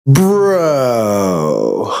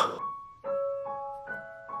Bro.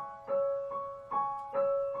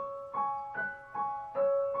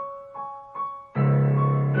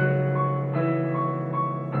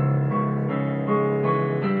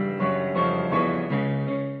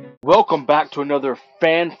 Welcome back to another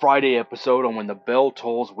Fan Friday episode on When the Bell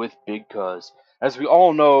Tolls with Big Cuz. As we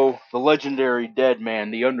all know, the legendary dead man,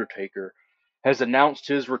 The Undertaker, has announced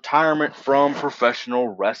his retirement from professional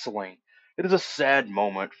wrestling. It is a sad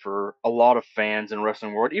moment for a lot of fans in the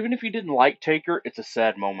wrestling world. Even if you didn't like Taker, it's a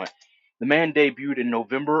sad moment. The man debuted in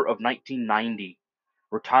November of 1990,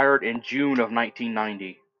 retired in June of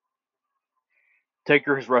 1990.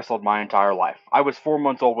 Taker has wrestled my entire life. I was 4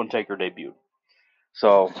 months old when Taker debuted.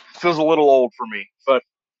 So, feels a little old for me, but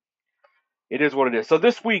it is what it is. So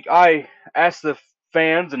this week I asked the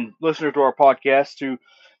fans and listeners to our podcast to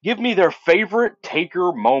give me their favorite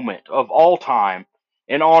Taker moment of all time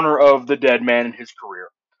in honor of the dead man and his career.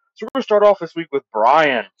 So we're going to start off this week with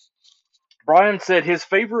Brian. Brian said his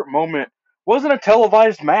favorite moment wasn't a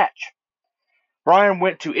televised match. Brian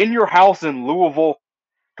went to In Your House in Louisville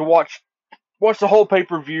to watch the whole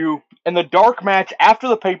pay-per-view, and the dark match after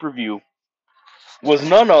the pay-per-view was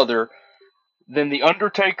none other than The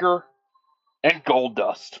Undertaker and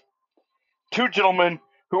Goldust. Two gentlemen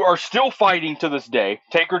who are still fighting to this day.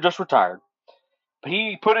 Taker just retired. But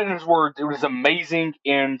he put it in his words, it was an amazing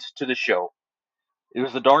end to the show. It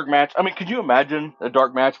was a dark match. I mean, could you imagine a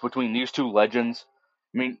dark match between these two legends?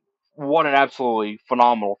 I mean, what an absolutely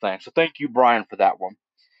phenomenal thing. So thank you, Brian, for that one.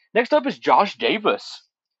 Next up is Josh Davis,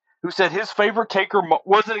 who said his favorite Taker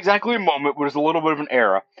wasn't exactly a moment, but was a little bit of an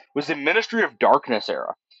era. It was the Ministry of Darkness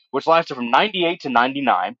era, which lasted from 98 to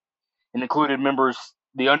 99 and included members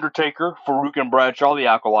The Undertaker, Farouk and Bradshaw, the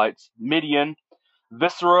Acolytes, Midian,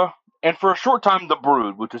 Viscera, and for a short time The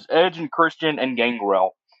Brood, which was Edge and Christian and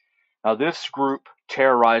Gangrel. Now this group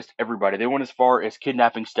terrorized everybody. They went as far as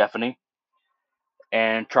kidnapping Stephanie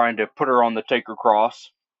and trying to put her on the Taker cross.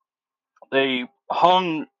 They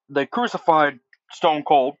crucified Stone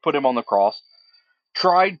Cold, put him on the cross,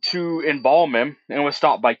 tried to embalm him, and was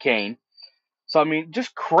stopped by Kane. So, I mean,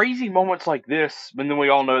 just crazy moments like this, and then we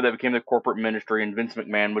all know that became the corporate ministry, and Vince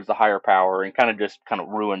McMahon was the higher power, and kind of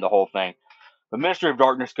ruined the whole thing. The Ministry of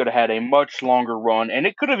Darkness could have had a much longer run, and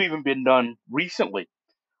it could have even been done recently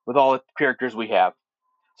with all the characters we have.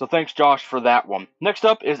 So thanks, Josh, for that one. Next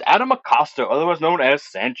up is Adam Acosta, otherwise known as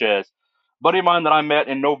Sanchez. Buddy of mine that I met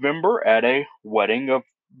in November at a wedding of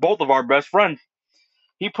both of our best friends.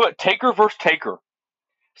 He put Taker versus Taker.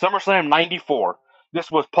 SummerSlam 94. This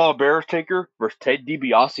was Paul Bearer's Taker versus Ted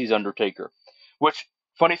DiBiase's Undertaker. Which,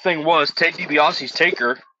 funny thing was, Ted DiBiase's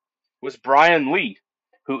Taker was Brian Lee,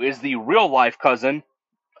 who is the real-life cousin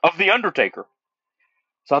of The Undertaker.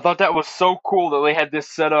 So I thought that was so cool that they had this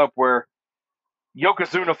set up where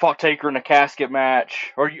Yokozuna fought Taker in a casket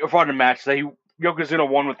match, or fought in a match. Yokozuna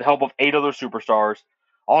won with the help of 8 other superstars.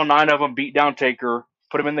 All 9 of them beat down Taker,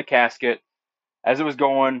 put him in the casket. As it was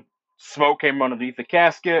going, smoke came underneath the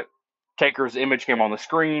casket. Taker's image came on the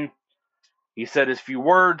screen. He said his few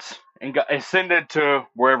words and ascended to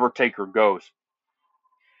wherever Taker goes.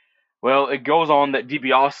 Well, it goes on that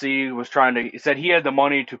DiBiase was he said he had the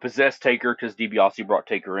money to possess Taker because DiBiase brought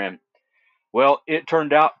Taker in. Well, it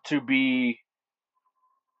turned out to be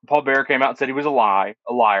Paul Bearer came out and said he was a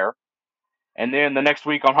liar. And then the next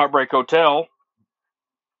week on Heartbreak Hotel,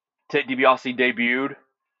 Ted DiBiase debuted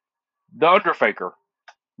The Undertaker,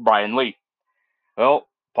 Brian Lee. Well,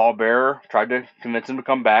 Paul Bearer tried to convince him to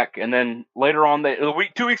come back, and then later on,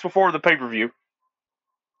 2 weeks before the pay-per-view,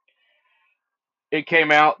 it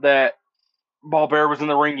came out that Paul Bearer was in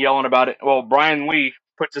the ring yelling about it. Well, Brian Lee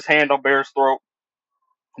puts his hand on Bearer's throat.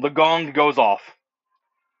 The gong goes off.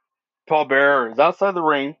 Paul Bearer is outside the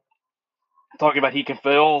ring, talking about he can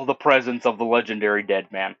feel the presence of the legendary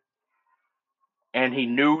dead man. And he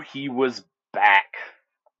knew he was back.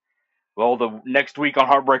 Well, the next week on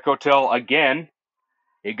Heartbreak Hotel, again,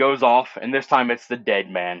 it goes off, and this time it's the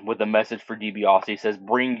dead man with a message for DiBiase. He says,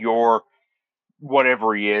 bring your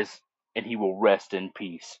whatever he is, and he will rest in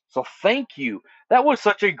peace. So thank you. That was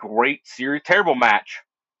such a great series. Terrible match.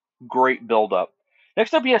 Great build-up.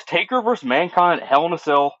 Next up, he has Taker vs. Mankind at Hell in a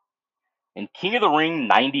Cell in King of the Ring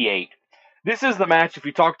 98. This is the match, if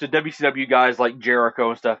you talk to WCW guys like Jericho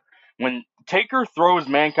and stuff, when Taker throws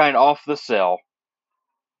Mankind off the cell,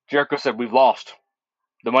 Jericho said, we've lost.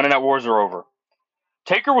 The Monday Night Wars are over.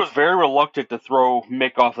 Taker was very reluctant to throw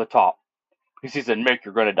Mick off the top because he said, Mick,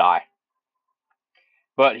 you're going to die.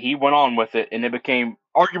 But he went on with it, and it became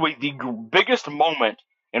arguably the biggest moment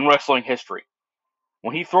in wrestling history.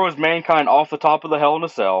 When he throws Mankind off the top of the Hell in a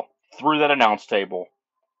Cell, through that announce table,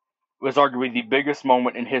 was arguably the biggest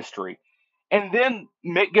moment in history. And then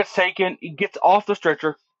Mick gets taken, he gets off the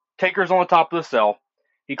stretcher, Taker's on the top of the cell,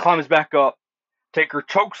 he climbs back up, Taker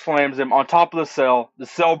choke slams him on top of the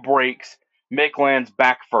cell breaks, Mick lands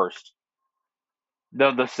back first.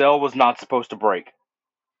 The cell was not supposed to break.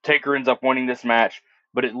 Taker ends up winning this match,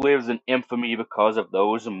 but it lives in infamy because of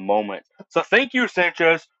those moments. So thank you,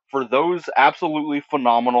 Sanchez, for those absolutely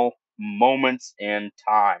phenomenal moments in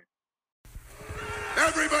time.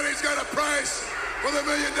 Everybody's got a price for the $1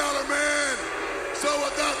 Million Man. So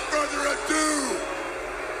without further ado,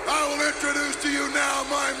 I will introduce to you now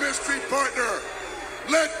my mystery partner,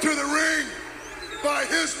 led to the ring by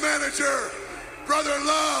his manager, Brother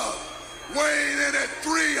Love, weighing in at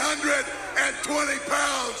 320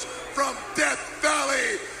 pounds from Death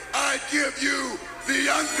Valley. I give you the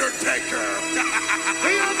Undertaker.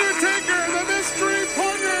 The Undertaker, the mystery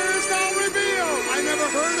partner, is now revealed. I never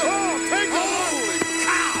heard of him. Take a look. Holy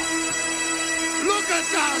cow! Look at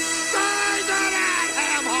the size of that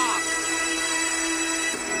ham hock!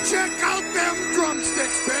 Check out them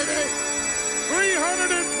drumsticks, baby!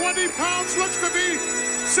 320 pounds, looks to be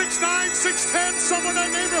 6'9", 6'10", somewhere in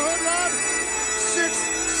that neighborhood, Rod.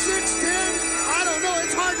 6'10"? I don't know,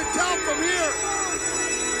 it's hard to tell from here.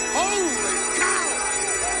 Holy cow!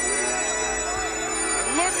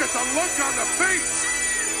 And look at the look on the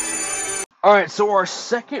face. Alright, so our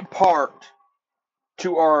second part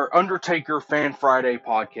to our Undertaker Fan Friday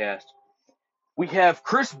podcast, we have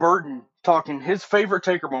Chris Burton talking his favorite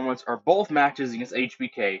Taker moments are both matches against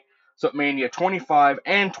HBK, so at Mania 25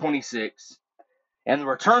 and 26, and the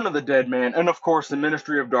return of the Dead Man, and of course the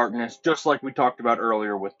Ministry of Darkness, just like we talked about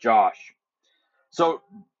earlier with Josh. So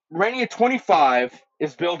Mania 25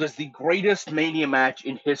 is billed as the greatest Mania match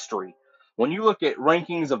in history. When you look at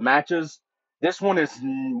rankings of matches, this one is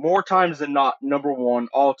more times than not number one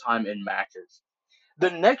all time in matches.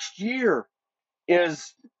 The next year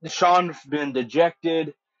is Shawn been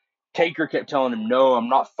dejected. Taker kept telling him, "No, I'm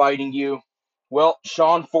not fighting you." Well,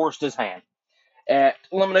 Shawn forced his hand. At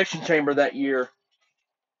Elimination Chamber that year,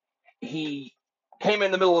 he came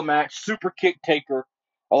in the middle of the match, super kicked Taker,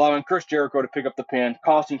 allowing Chris Jericho to pick up the pin,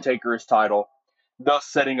 costing Taker his title, thus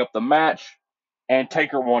setting up the match, and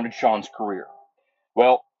Taker wanted Shawn's career.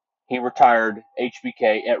 Well, he retired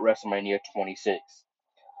HBK at WrestleMania 26.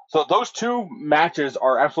 So those two matches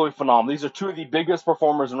are absolutely phenomenal. These are two of the biggest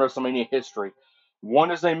performers in WrestleMania history.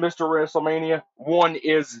 One is a Mr. WrestleMania. One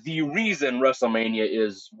is the reason WrestleMania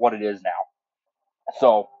is what it is now.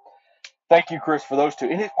 So, thank you, Chris, for those two.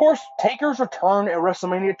 And, of course, Taker's return at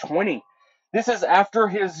WrestleMania 20. This is after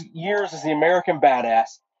his years as the American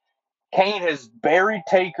Badass. Kane has buried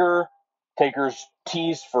Taker. Taker's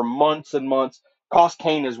teased for months and months. Cost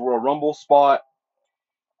Kane his Royal Rumble spot.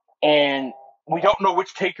 And we don't know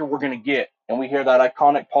which Taker we're going to get. And we hear that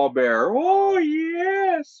iconic Paul Bearer, "Oh,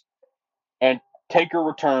 yes." And Taker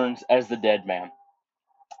returns as the Dead Man.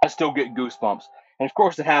 I still get goosebumps. And of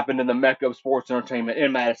course, it happened in the Mecca of sports entertainment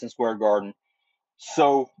in Madison Square Garden.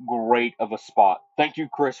 So great of a spot. Thank you,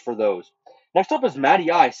 Chris, for those. Next up is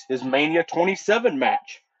Matty Ice, his Mania 27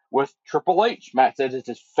 match with Triple H. Matt says it's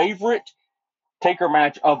his favorite Taker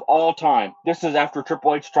match of all time. This is after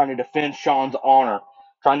Triple H trying to defend Shawn's honor,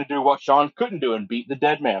 trying to do what Shawn couldn't do and beat the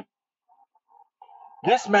Dead Man.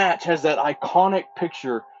 This match has that iconic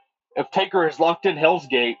picture of Taker is locked in Hell's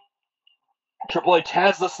Gate. Triple H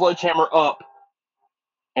has the sledgehammer up,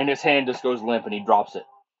 and his hand just goes limp and he drops it.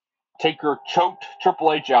 Taker choked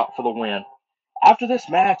Triple H out for the win. After this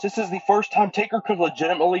match, this is the first time Taker could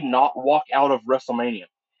legitimately not walk out of WrestleMania.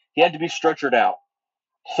 He had to be stretchered out.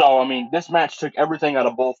 So, I mean, this match took everything out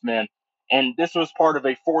of both men, and this was part of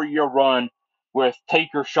a 4-year run with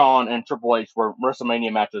Taker, Shawn, and Triple H where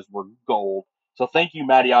WrestleMania matches were gold. So thank you,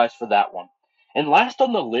 Matty Ice, for that one. And last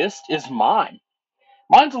on the list is mine.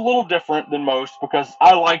 Mine's a little different than most because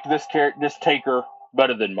I liked this Taker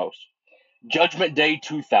better than most. Judgment Day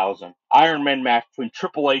 2000, Iron Man match between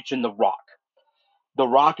Triple H and The Rock. The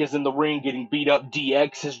Rock is in the ring getting beat up.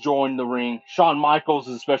 DX has joined the ring. Shawn Michaels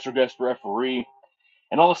is a special guest referee.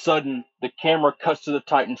 And all of a sudden, the camera cuts to the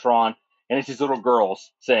Titantron, and it's these little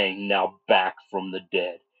girls saying, "Now back from the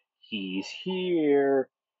dead. He's here."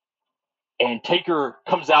 And Taker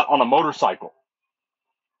comes out on a motorcycle.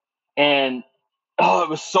 And, oh, it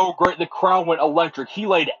was so great. The crowd went electric. He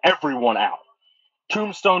laid everyone out.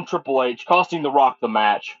 Tombstone Triple H, costing The Rock the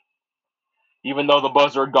match. Even though the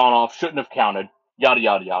buzzer had gone off, shouldn't have counted. Yada,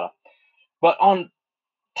 yada, yada. But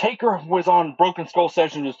Taker was on Broken Skull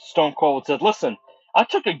Sessions with Stone Cold and said, "Listen, I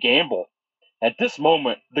took a gamble. At this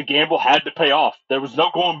moment, the gamble had to pay off. There was no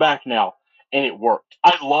going back now." And it worked.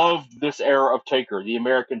 I loved this era of Taker, the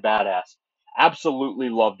American Badass. Absolutely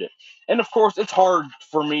loved it. And of course, it's hard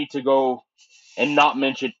for me to go and not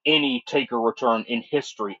mention any Taker return in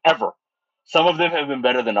history ever. Some of them have been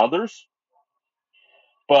better than others,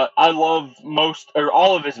 but I love most or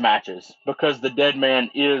all of his matches because the Dead Man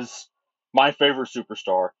is my favorite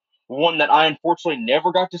superstar. One that I unfortunately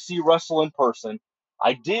never got to see wrestle in person.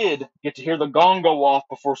 I did get to hear the gong go off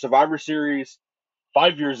before Survivor Series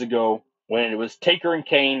 5 years ago when it was Taker and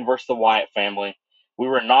Kane versus the Wyatt family. We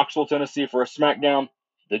were in Knoxville, Tennessee for a SmackDown.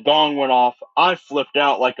 The gong went off. I flipped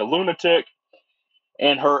out like a lunatic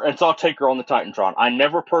and saw Taker on the Titantron. I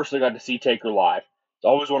never personally got to see Taker live. It's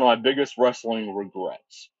always one of my biggest wrestling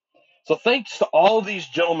regrets. So thanks to all these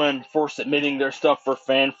gentlemen for submitting their stuff for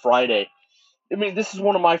Fan Friday. I mean, this is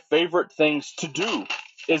one of my favorite things to do,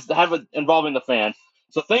 is to have it involving the fans.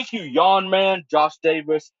 So thank you, Yon Man, Josh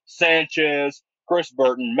Davis, Sanchez, Chris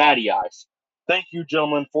Burton, Matty Ice. Thank you,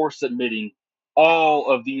 gentlemen, for submitting all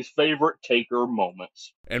of these favorite Taker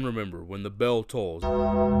moments. And remember, when the bell tolls,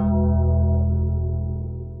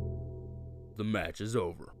 the match is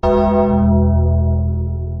over.